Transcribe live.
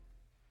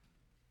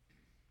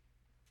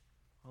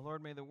O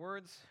Lord, may the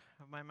words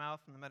of my mouth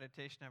and the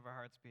meditation of our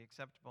hearts be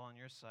acceptable in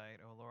your sight,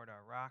 O Lord,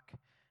 our rock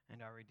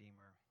and our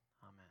redeemer.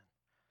 Amen.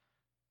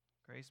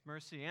 Grace,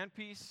 mercy, and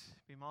peace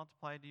be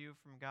multiplied to you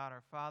from God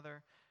our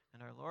Father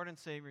and our Lord and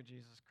Savior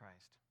Jesus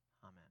Christ.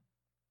 Amen.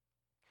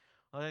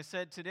 Well, as I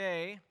said,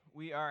 today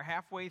we are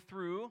halfway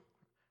through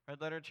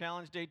Red Letter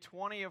Challenge, day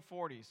 20 of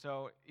 40.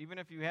 So even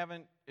if you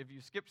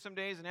skipped some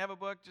days and have a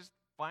book, just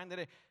find the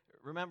day.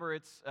 Remember,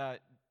 it's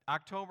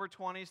October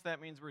 20th, so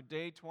that means we're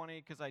day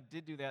 20, because I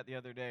did do that the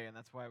other day, and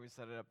that's why we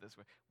set it up this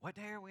way. What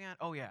day are we on?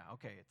 Oh, yeah,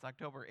 okay, it's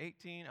October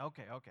 18.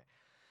 Okay.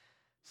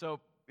 So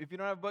if you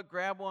don't have a book,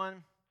 grab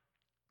one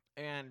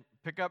and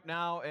pick up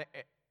now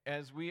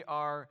as we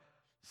are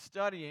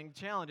studying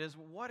challenges.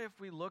 What if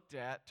we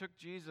took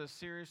Jesus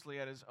seriously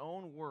at his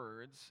own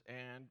words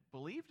and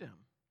believed him?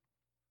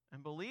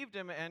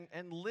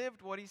 And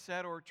lived what he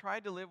said, or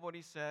tried to live what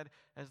he said,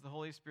 as the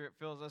Holy Spirit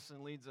fills us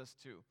and leads us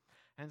to.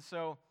 And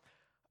so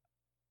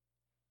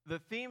the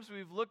themes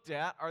we've looked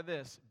at are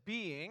this: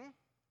 being,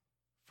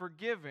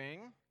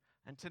 forgiving,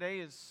 and today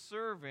is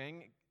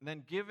serving,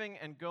 then giving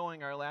and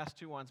going, our last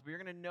two ones. But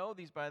you're going to know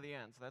these by the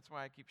end, so that's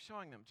why I keep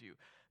showing them to you.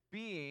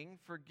 Being,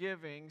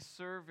 forgiving,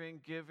 serving,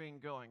 giving,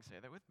 going. Say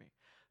that with me.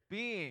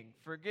 Being,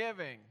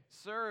 forgiving,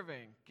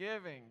 serving,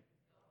 giving.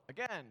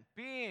 Again,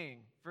 being,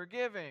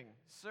 forgiving,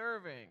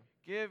 serving,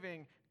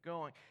 giving,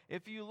 going.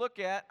 If you look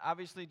at,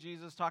 obviously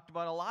Jesus talked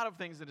about a lot of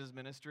things in his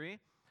ministry,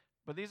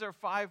 but these are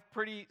 5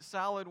 pretty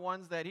solid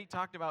ones that he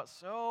talked about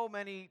so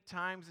many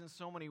times in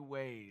so many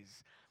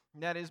ways.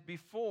 And that is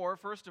before,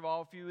 first of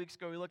all, a few weeks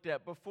ago we looked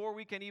at, before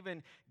we can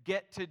even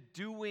get to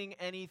doing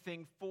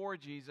anything for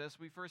Jesus,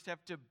 we first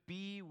have to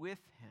be with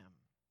him.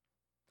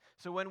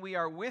 So when we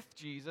are with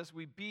Jesus,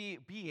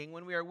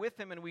 when we are with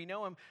him and we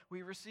know him,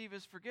 we receive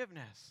his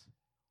forgiveness.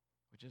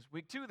 Which is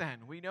week 2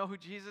 then. We know who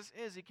Jesus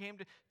is. He came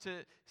to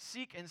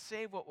seek and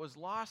save what was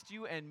lost,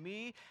 you and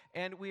me,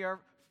 and we are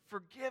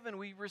forgiven.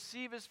 We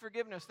receive his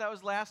forgiveness. That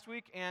was last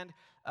week, and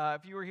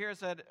if you were here,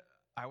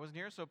 I wasn't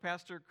here, so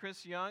Pastor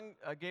Chris Young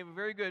gave a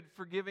very good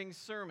forgiving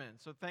sermon,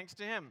 so thanks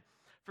to him.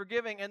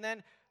 Forgiving, and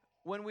then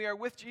when we are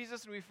with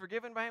Jesus and we're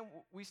forgiven by him,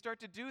 we start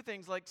to do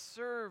things like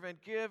serve and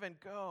give and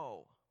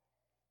go.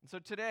 And so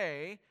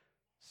today,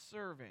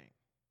 serving.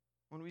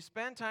 When we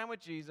spend time with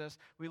Jesus,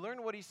 we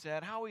learn what he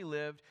said, how he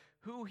lived,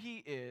 who he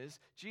is.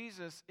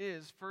 Jesus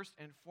is first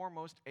and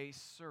foremost a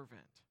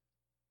servant.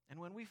 And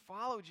when we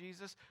follow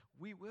Jesus,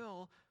 we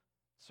will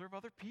serve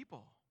other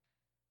people.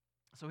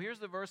 So here's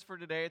the verse for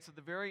today. It's at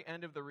the very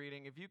end of the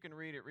reading. If you can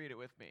read it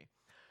with me.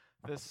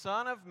 The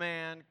Son of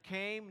Man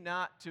came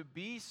not to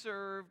be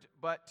served,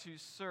 but to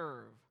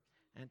serve,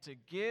 and to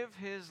give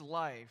his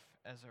life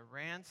as a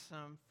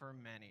ransom for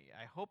many.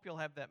 I hope you'll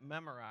have that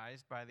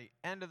memorized by the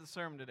end of the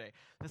sermon today.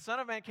 The Son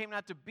of Man came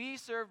not to be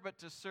served, but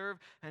to serve,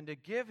 and to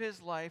give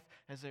his life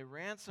as a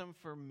ransom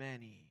for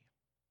many.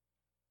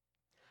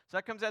 So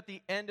that comes at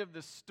the end of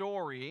the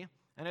story,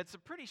 and it's a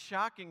pretty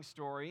shocking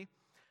story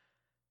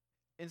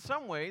in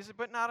some ways,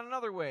 but not in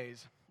other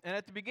ways. And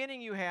at the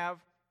beginning you have,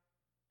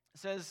 it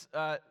says,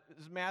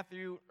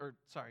 Matthew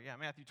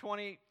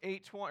 20,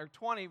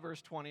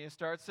 verse 20, it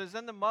starts, says,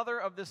 Then the mother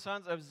of the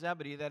sons of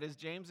Zebedee, that is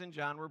James and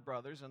John, were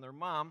brothers, and their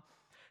mom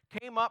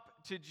came up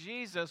to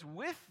Jesus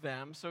with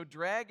them, so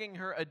dragging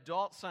her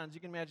adult sons. You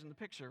can imagine the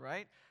picture,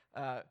 right?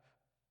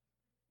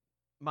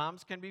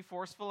 Moms can be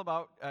forceful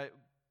about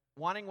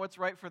wanting what's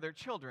right for their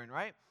children,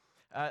 right?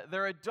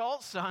 Their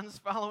adult sons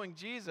following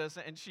Jesus,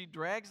 and she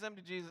drags them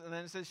to Jesus, and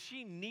then it says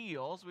she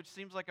kneels, which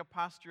seems like a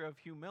posture of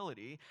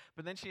humility,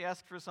 but then she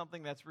asks for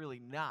something that's really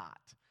not.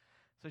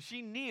 So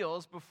she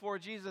kneels before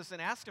Jesus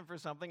and asks him for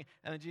something,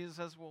 and then Jesus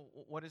says, well,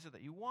 what is it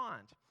that you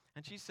want?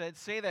 And she said,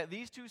 say that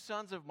these 2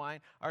 sons of mine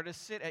are to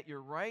sit at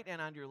your right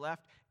and on your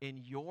left in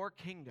your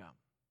kingdom.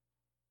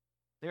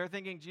 They're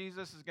thinking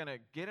Jesus is going to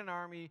get an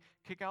army,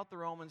 kick out the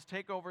Romans,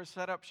 take over,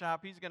 set up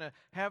shop. He's going to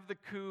have the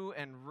coup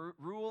and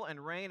rule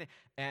and reign.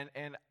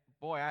 And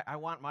boy, I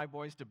want my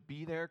boys to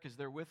be there because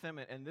they're with him,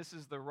 and this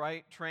is the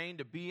right train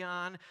to be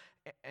on.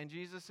 And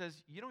Jesus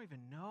says, you don't even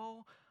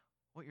know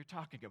what you're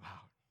talking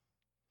about.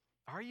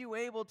 Are you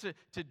able to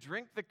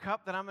drink the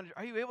cup that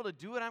are you able to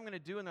do what I'm going to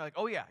do? And they're like,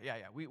 oh, yeah.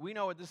 We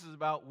know what this is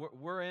about.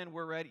 We're in,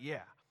 we're ready,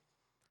 yeah.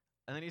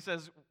 And then he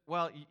says,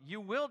 well, you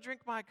will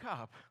drink my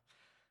cup.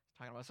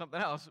 Talking about something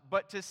else,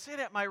 but to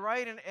sit at my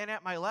right and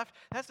at my left,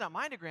 that's not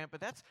mine to grant,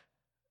 but that's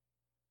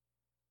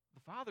the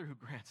Father who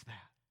grants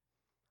that.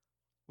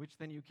 Which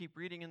then you keep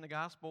reading in the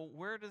gospel.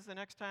 Where does the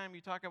next time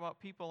you talk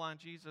about people on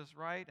Jesus'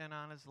 right and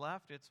on his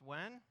left, it's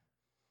when?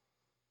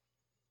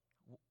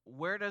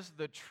 Where does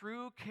the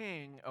true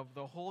King of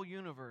the whole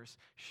universe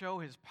show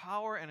his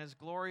power and his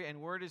glory,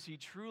 and where does he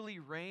truly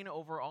reign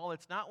over all?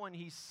 It's not when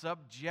he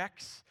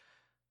subjects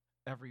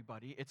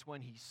everybody, it's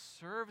when he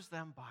serves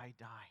them by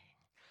dying.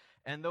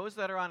 And those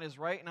that are on his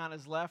right and on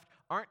his left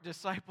aren't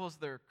disciples,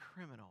 they're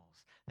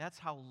criminals. That's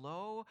how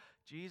low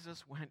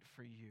Jesus went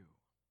for you.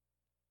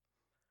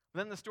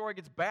 Then the story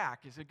gets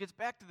back. It gets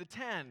back to the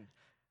 10,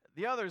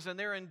 the others, and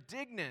they're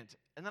indignant.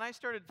 And then I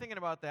started thinking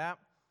about that.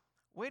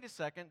 wait a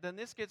second, then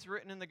this gets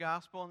written in the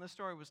gospel, and this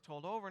story was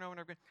told over and over and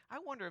over again. I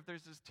wonder if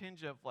there's this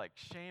tinge of like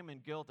shame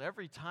and guilt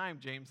every time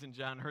James and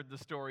John heard the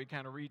story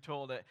kind of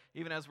retold it,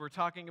 even as we're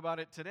talking about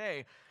it today.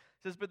 It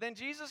says, but then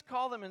Jesus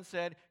called them and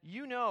said,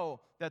 you know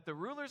that the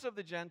rulers of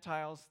the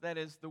Gentiles, that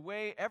is the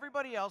way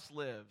everybody else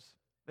lives,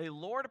 they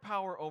lord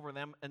power over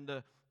them, and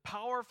the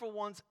powerful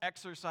ones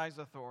exercise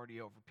authority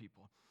over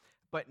people,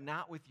 but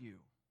not with you.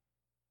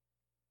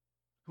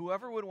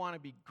 Whoever would want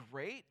to be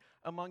great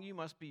among you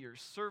must be your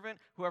servant.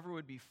 Whoever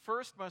would be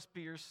first must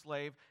be your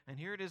slave. And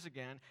here it is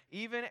again.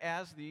 Even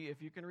as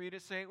if you can read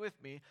it, say it with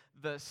me,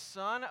 the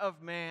Son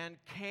of Man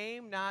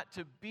came not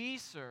to be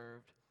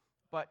served,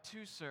 but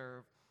to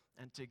serve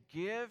and to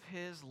give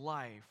his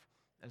life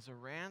as a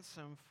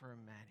ransom for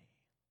many.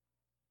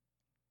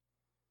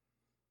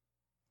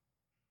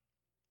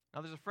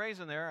 Now, there's a phrase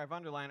in there, I've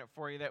underlined it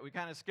for you, that we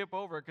kind of skip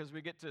over because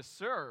we get to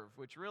serve,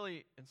 which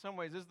really, in some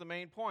ways, is the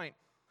main point.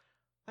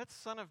 That's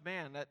Son of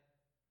Man. That's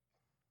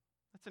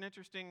an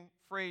interesting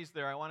phrase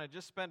there I want to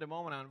just spend a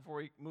moment on before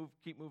we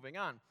keep moving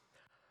on.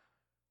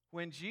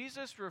 When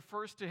Jesus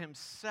refers to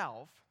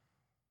himself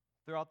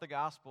throughout the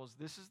Gospels,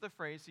 this is the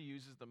phrase he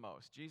uses the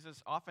most.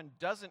 Jesus often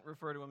doesn't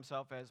refer to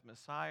himself as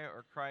Messiah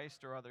or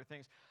Christ or other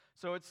things.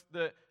 So it's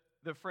the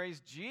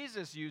phrase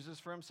Jesus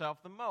uses for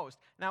himself the most.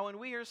 Now, when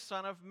we hear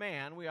Son of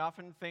Man, we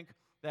often think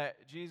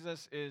that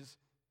Jesus is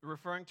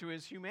referring to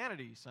his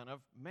humanity, Son of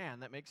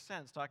Man. That makes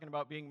sense, talking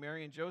about being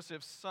Mary and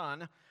Joseph's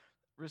son,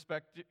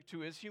 respect to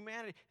his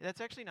humanity.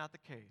 That's actually not the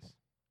case.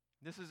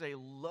 This is a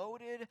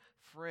loaded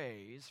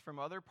phrase from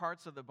other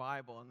parts of the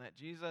Bible, and that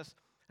Jesus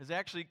is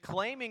actually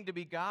claiming to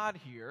be God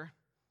here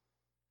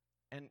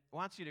and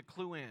wants you to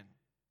clue in.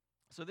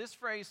 So this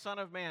phrase, Son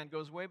of Man,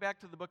 goes way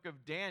back to the book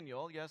of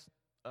Daniel, yes,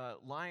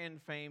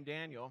 lion fame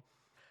Daniel,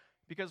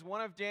 because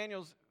one of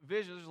Daniel's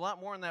visions, there's a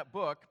lot more in that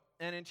book,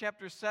 and in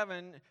chapter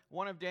 7,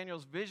 one of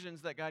Daniel's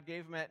visions that God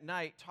gave him at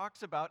night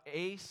talks about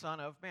a Son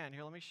of Man.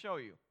 Here, let me show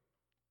you.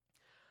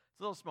 It's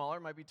a little smaller,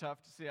 it might be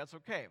tough to see, that's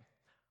okay.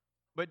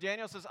 But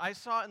Daniel says, I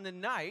saw in the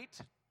night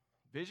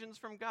visions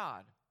from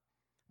God.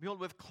 Behold,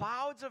 with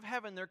clouds of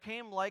heaven there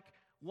came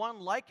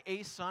one like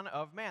a Son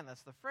of Man.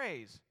 That's the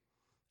phrase.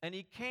 And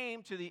he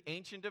came to the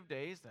Ancient of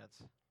Days, that's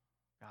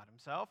God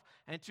himself,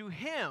 and to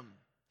him,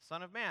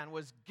 Son of Man,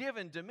 was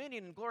given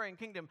dominion and glory and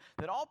kingdom,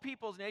 that all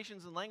peoples,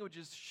 nations, and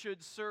languages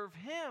should serve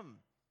him.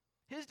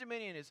 His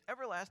dominion is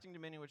everlasting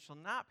dominion, which shall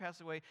not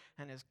pass away,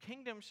 and his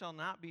kingdom shall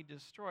not be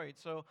destroyed.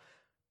 So,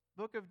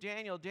 book of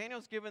Daniel,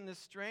 Daniel's given this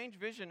strange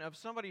vision of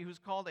somebody who's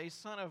called a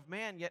Son of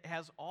Man, yet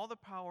has all the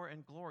power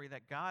and glory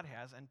that God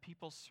has, and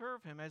people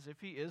serve him as if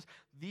he is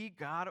the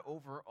God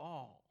over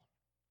all.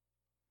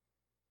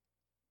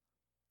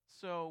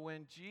 So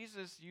when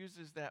Jesus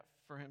uses that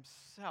for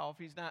himself,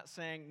 he's not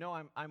saying, no,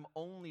 I'm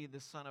only the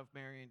son of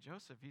Mary and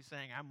Joseph. He's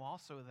saying, I'm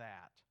also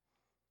that.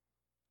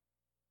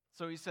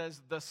 So he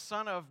says, the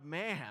Son of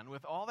Man,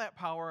 with all that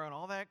power and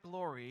all that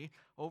glory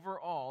over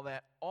all,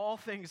 that all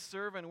things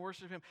serve and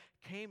worship him,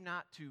 came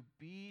not to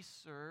be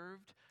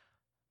served,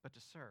 but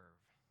to serve,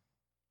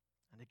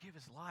 and to give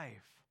his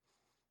life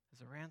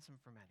as a ransom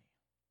for many.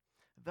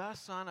 The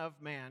Son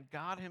of Man,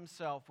 God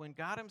himself, when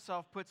God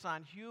himself puts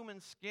on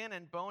human skin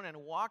and bone and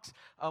walks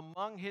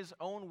among his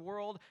own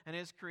world and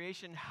his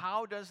creation,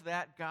 how does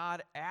that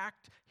God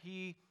act?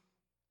 He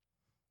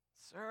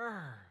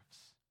serves.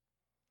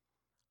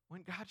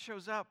 When God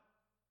shows up,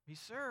 he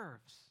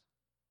serves.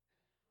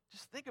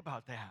 Just think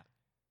about that.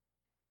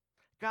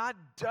 God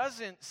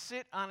doesn't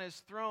sit on his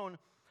throne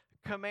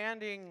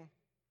commanding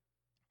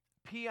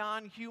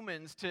peon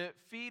humans to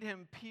feed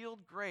him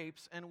peeled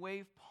grapes and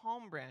wave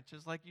palm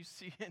branches like you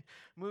see in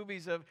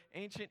movies of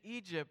ancient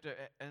Egypt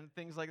and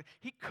things like that.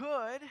 He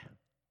could.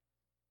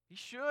 He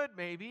should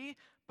maybe,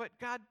 but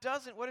God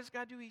doesn't. What does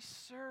God do? He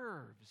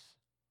serves.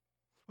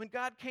 When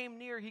God came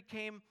near, he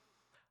came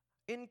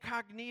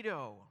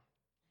incognito,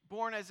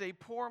 born as a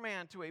poor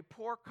man to a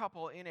poor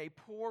couple in a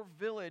poor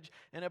village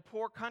in a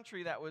poor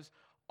country that was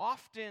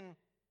often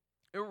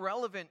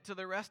irrelevant to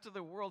the rest of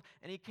the world,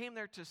 and he came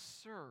there to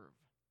serve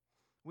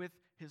with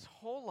his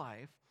whole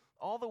life,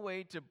 all the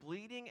way to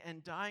bleeding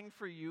and dying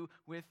for you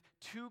with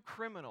two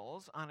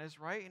criminals on his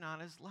right and on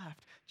his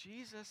left.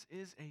 Jesus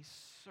is a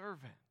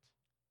servant.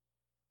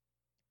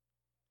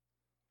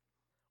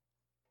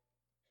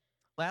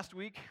 Last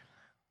week,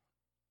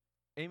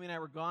 Amy and I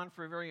were gone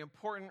for a very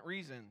important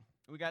reason.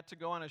 We got to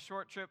go on a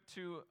short trip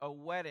to a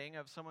wedding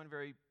of someone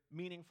very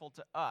meaningful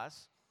to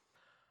us.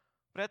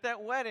 But at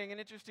that wedding, an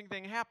interesting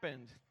thing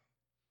happened.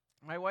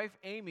 My wife,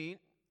 Amy,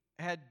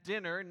 had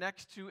dinner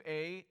next to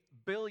a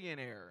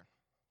billionaire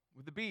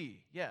with a B,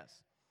 yes.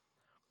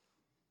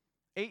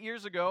 8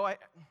 years ago,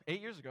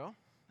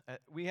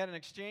 we had an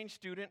exchange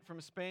student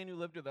from Spain who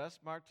lived with us,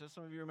 Marta,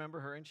 some of you remember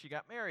her, and she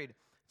got married.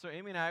 So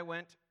Amy and I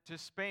went to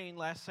Spain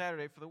last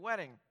Saturday for the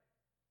wedding,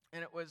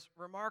 and it was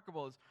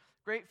remarkable. It was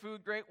great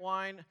food, great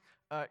wine,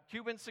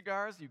 Cuban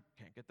cigars, you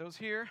can't get those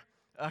here,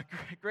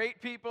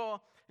 great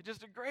people,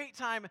 just a great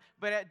time.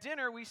 But at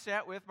dinner, we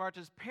sat with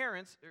Marta's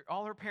parents,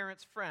 all her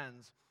parents'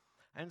 friends.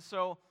 And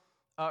so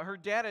her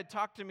dad had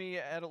talked to me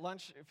at a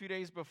lunch a few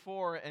days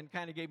before and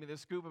kind of gave me the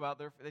scoop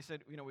about they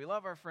said, we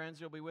love our friends,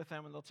 you'll be with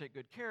them, and they'll take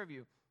good care of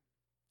you.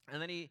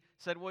 And then he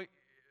said, well,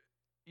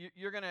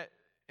 you're going to,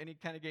 and he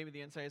kind of gave me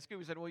the inside scoop.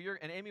 He said, well,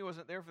 and Amy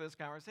wasn't there for this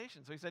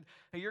conversation. So he said,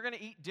 hey, you're going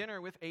to eat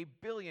dinner with a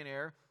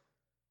billionaire,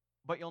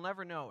 but you'll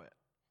never know it.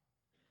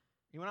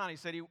 He went on, he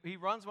said he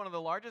runs one of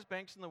the largest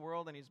banks in the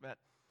world, and he's met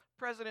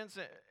presidents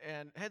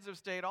and heads of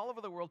state all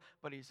over the world,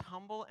 but he's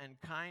humble and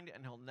kind,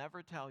 and he'll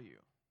never tell you.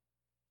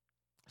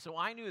 So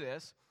I knew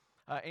this.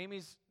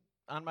 Amy's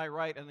on my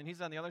right, and then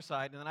he's on the other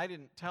side, and then I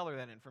didn't tell her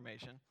that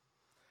information.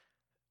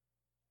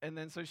 And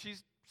then so she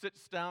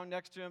sits down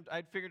next to him.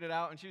 I'd figured it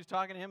out, and she was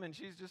talking to him, and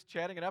she's just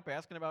chatting it up,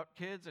 asking about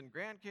kids and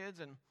grandkids.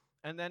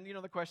 And then,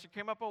 the question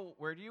came up, oh,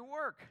 where do you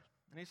work?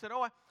 And he said,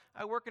 oh,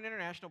 I work in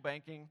international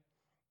banking.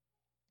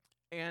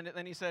 And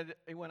then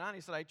he went on,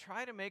 he said, I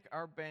try to make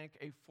our bank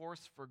a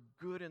force for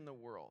good in the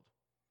world.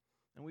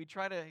 And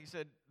he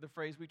said the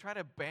phrase, we try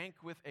to bank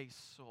with a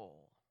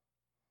soul.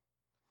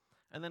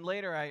 And then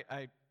later,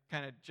 I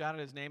kind of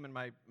jotted his name in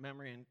my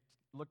memory and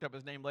looked up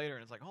his name later,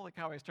 and it's like, holy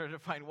cow, I started to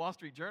find Wall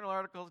Street Journal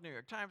articles, New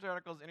York Times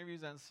articles,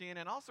 interviews on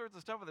CNN, all sorts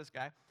of stuff with this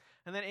guy.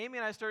 And then Amy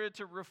and I started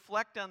to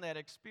reflect on that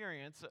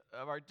experience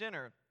of our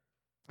dinner,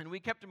 and we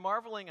kept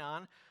marveling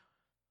on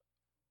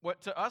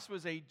what to us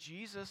was a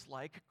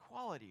Jesus-like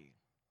quality,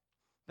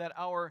 that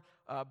our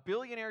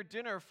billionaire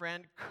dinner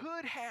friend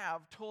could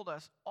have told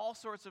us all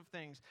sorts of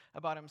things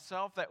about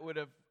himself that would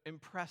have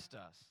impressed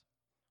us,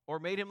 or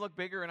made him look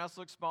bigger and us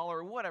look smaller,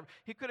 or whatever.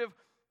 He could have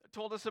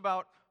told us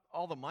about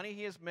all the money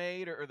he has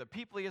made, or the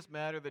people he has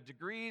met, or the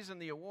degrees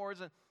and the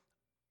awards.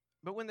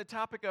 But when the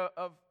topic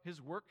of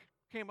his work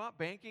came up,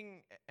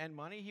 banking and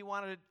money, he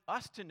wanted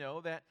us to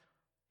know that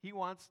he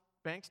wants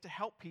banks to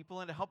help people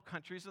and to help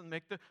countries and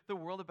make the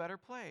world a better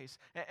place.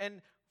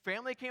 And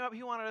family came up,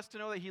 he wanted us to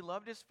know that he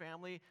loved his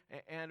family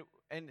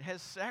and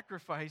has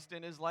sacrificed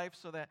in his life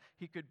so that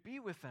he could be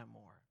with them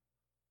more.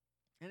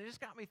 And it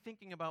just got me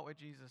thinking about what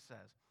Jesus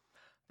says.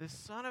 The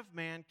Son of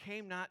Man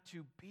came not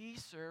to be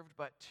served,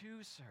 but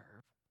to serve,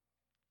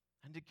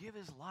 and to give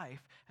his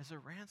life as a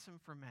ransom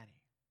for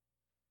many.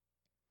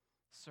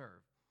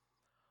 Serve.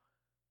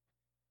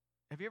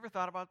 Have you ever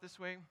thought about it this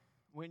way?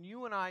 When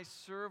you and I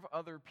serve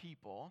other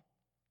people,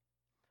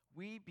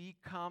 we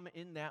become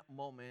in that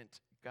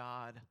moment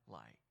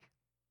God-like.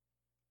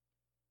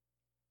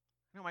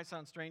 I know it might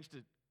sound strange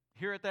to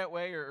hear it that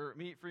way, or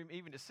for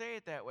even to say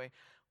it that way.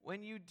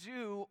 When you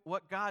do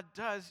what God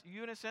does,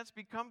 you in a sense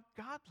become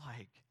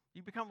God-like.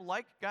 You become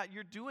like God.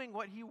 You're doing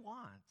what he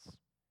wants.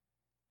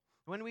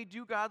 When we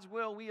do God's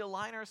will, we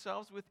align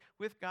ourselves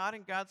with God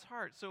and God's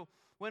heart. So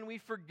when we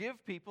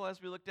forgive people,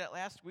 as we looked at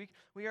last week,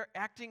 we are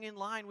acting in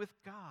line with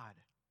God.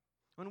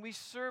 When we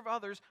serve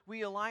others,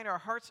 we align our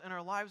hearts and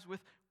our lives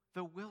with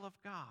the will of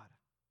God.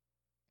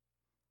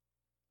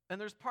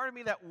 And there's part of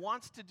me that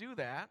wants to do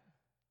that,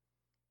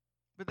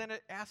 but then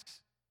it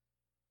asks,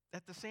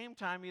 at the same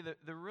time,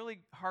 the really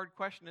hard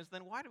question is,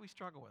 then why do we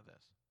struggle with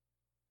this?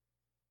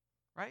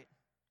 Right?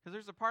 Because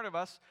there's a part of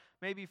us,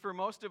 maybe for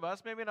most of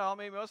us, maybe not all,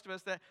 maybe most of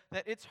us, that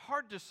it's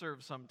hard to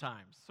serve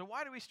sometimes. So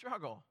why do we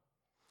struggle?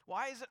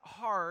 Why is it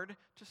hard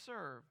to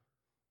serve?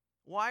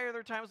 Why are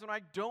there times when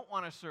I don't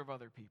want to serve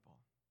other people?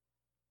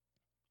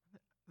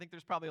 I think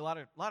there's probably a lot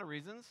of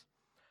reasons.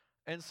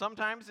 And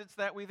sometimes it's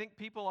that we think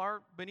people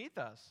are beneath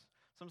us,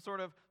 some sort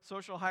of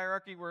social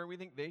hierarchy where we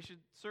think they should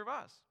serve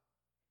us.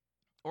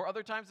 Or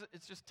other times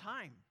it's just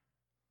time.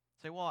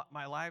 Say, well,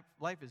 my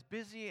life is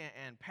busy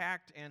and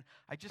packed, and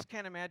I just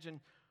can't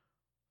imagine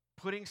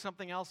putting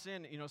something else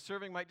in.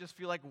 Serving might just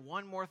feel like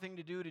one more thing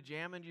to do to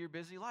jam into your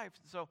busy life.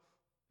 So it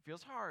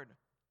feels hard.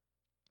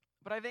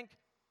 But I think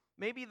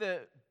maybe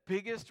the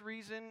biggest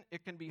reason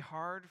it can be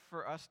hard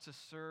for us to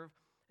serve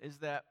is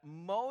that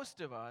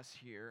most of us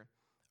here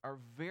are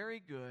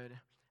very good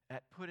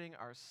at putting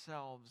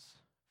ourselves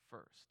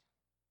first,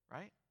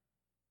 right?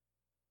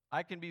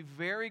 I can be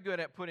very good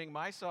at putting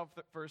myself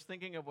first,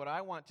 thinking of what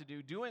I want to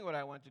do, doing what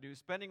I want to do,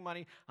 spending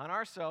money on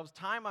ourselves,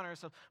 time on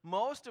ourselves.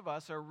 Most of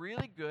us are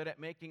really good at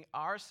making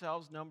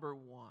ourselves number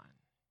one.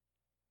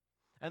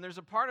 And there's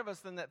a part of us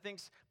then that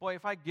thinks, boy,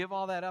 if I give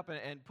all that up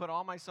and put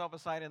all myself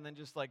aside and then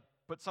just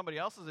put somebody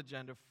else's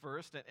agenda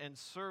first and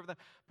serve them,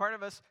 part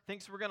of us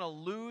thinks we're going to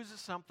lose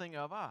something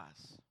of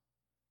us.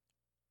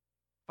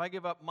 If I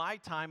give up my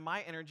time,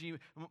 my energy,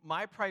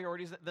 my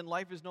priorities, then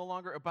life is no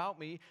longer about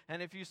me.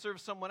 And if you serve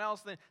someone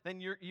else,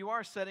 then you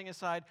are setting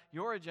aside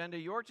your agenda,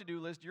 your to-do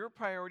list, your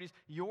priorities,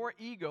 your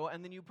ego,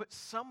 and then you put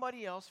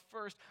somebody else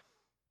first.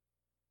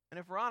 And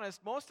if we're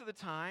honest, most of the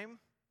time,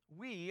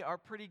 we are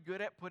pretty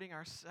good at putting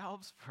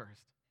ourselves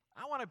first.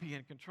 I want to be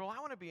in control. I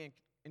want to be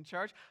in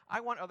charge. I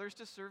want others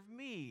to serve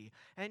me.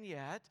 And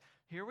yet,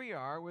 here we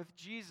are with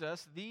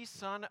Jesus, the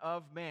Son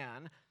of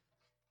Man,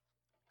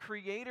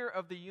 creator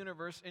of the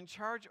universe, in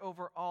charge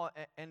over all,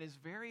 and his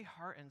very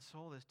heart and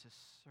soul is to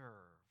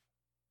serve.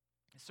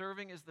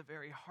 Serving is the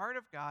very heart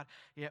of God,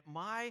 yet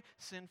my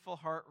sinful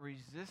heart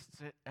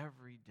resists it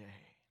every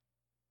day.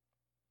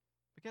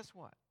 But guess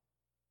what?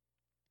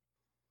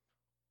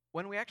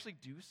 when we actually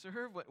do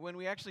serve, when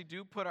we actually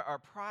do put our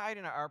pride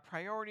and our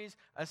priorities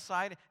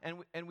aside,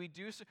 and we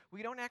do,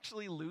 we don't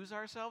actually lose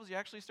ourselves. You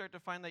actually start to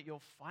find that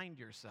you'll find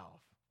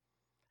yourself.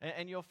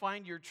 And you'll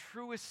find your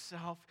truest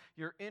self,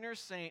 your inner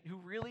saint, who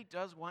really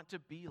does want to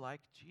be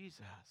like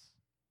Jesus.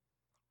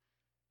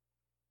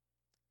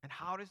 And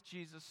how does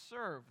Jesus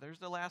serve? There's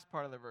the last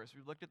part of the verse.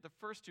 We've looked at the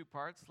first two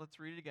parts. Let's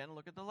read it again and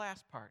look at the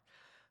last part.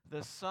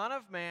 The Son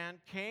of Man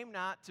came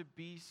not to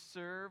be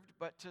served,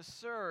 but to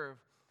serve,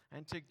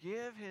 and to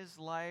give his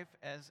life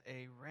as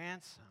a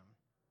ransom.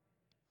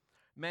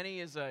 Many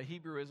is a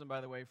Hebrewism,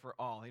 by the way, for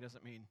all. He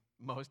doesn't mean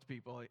most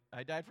people.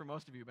 I died for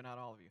most of you, but not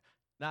all of you.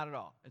 Not at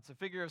all. It's a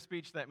figure of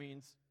speech that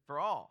means for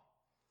all.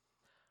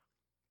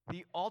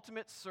 The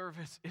ultimate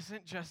service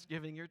isn't just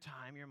giving your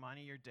time, your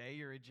money, your day,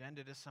 your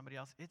agenda to somebody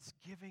else. It's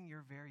giving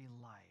your very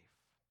life.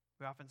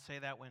 We often say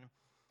that when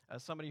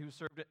somebody who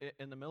served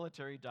in the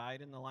military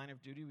died in the line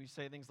of duty, we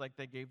say things like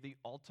they gave the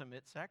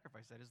ultimate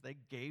sacrifice. That is, they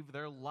gave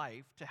their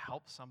life to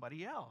help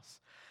somebody else.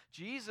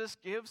 Jesus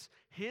gives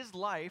his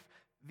life,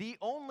 the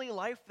only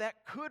life that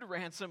could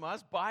ransom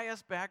us, buy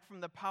us back from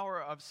the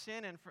power of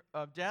sin and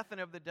of death and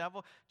of the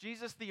devil.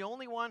 Jesus, the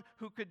only one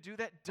who could do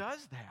that,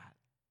 does that.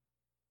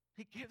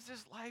 He gives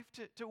his life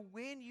to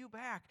win you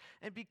back.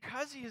 And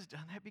because he has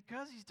done that,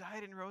 because he's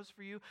died and rose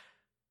for you,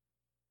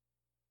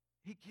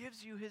 he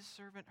gives you his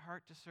servant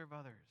heart to serve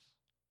others.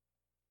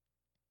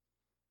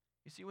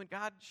 You see, when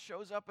God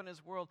shows up in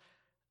his world,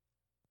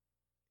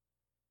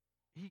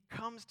 he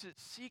comes to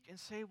seek and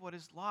save what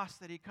is lost,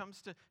 that he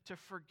comes to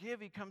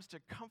forgive, he comes to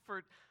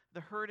comfort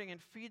the hurting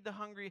and feed the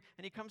hungry,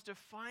 and he comes to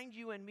find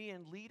you and me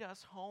and lead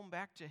us home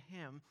back to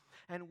him.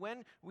 And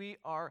when we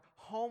are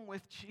home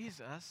with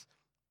Jesus,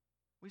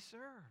 we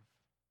serve.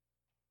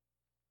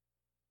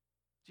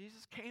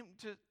 Jesus came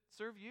to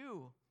serve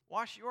you,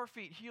 wash your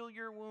feet, heal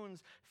your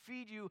wounds,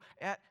 feed you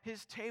at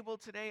his table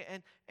today.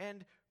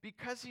 And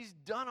because he's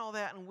done all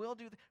that and will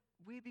do that,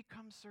 we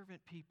become servant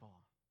people.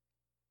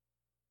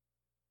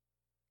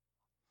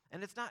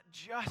 And it's not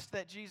just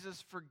that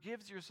Jesus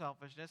forgives your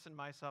selfishness and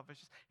my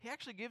selfishness. He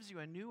actually gives you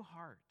a new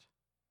heart.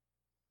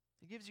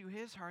 He gives you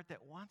his heart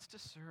that wants to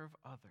serve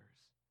others.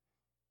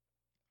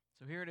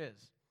 So here it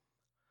is.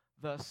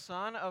 The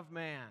Son of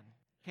Man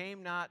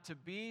came not to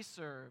be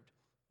served,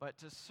 but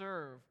to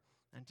serve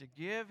and to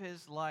give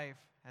his life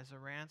as a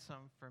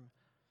ransom from...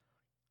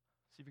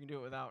 See if you can do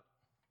it without.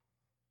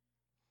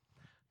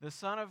 The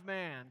Son of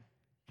Man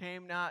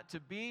came not to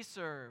be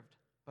served,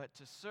 but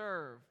to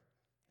serve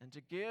and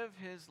to give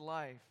his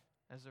life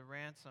as a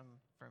ransom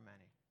for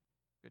many.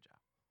 Good job.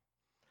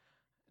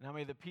 Now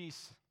may the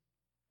peace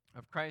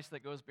of Christ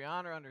that goes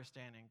beyond our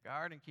understanding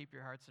guard and keep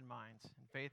your hearts and minds in faith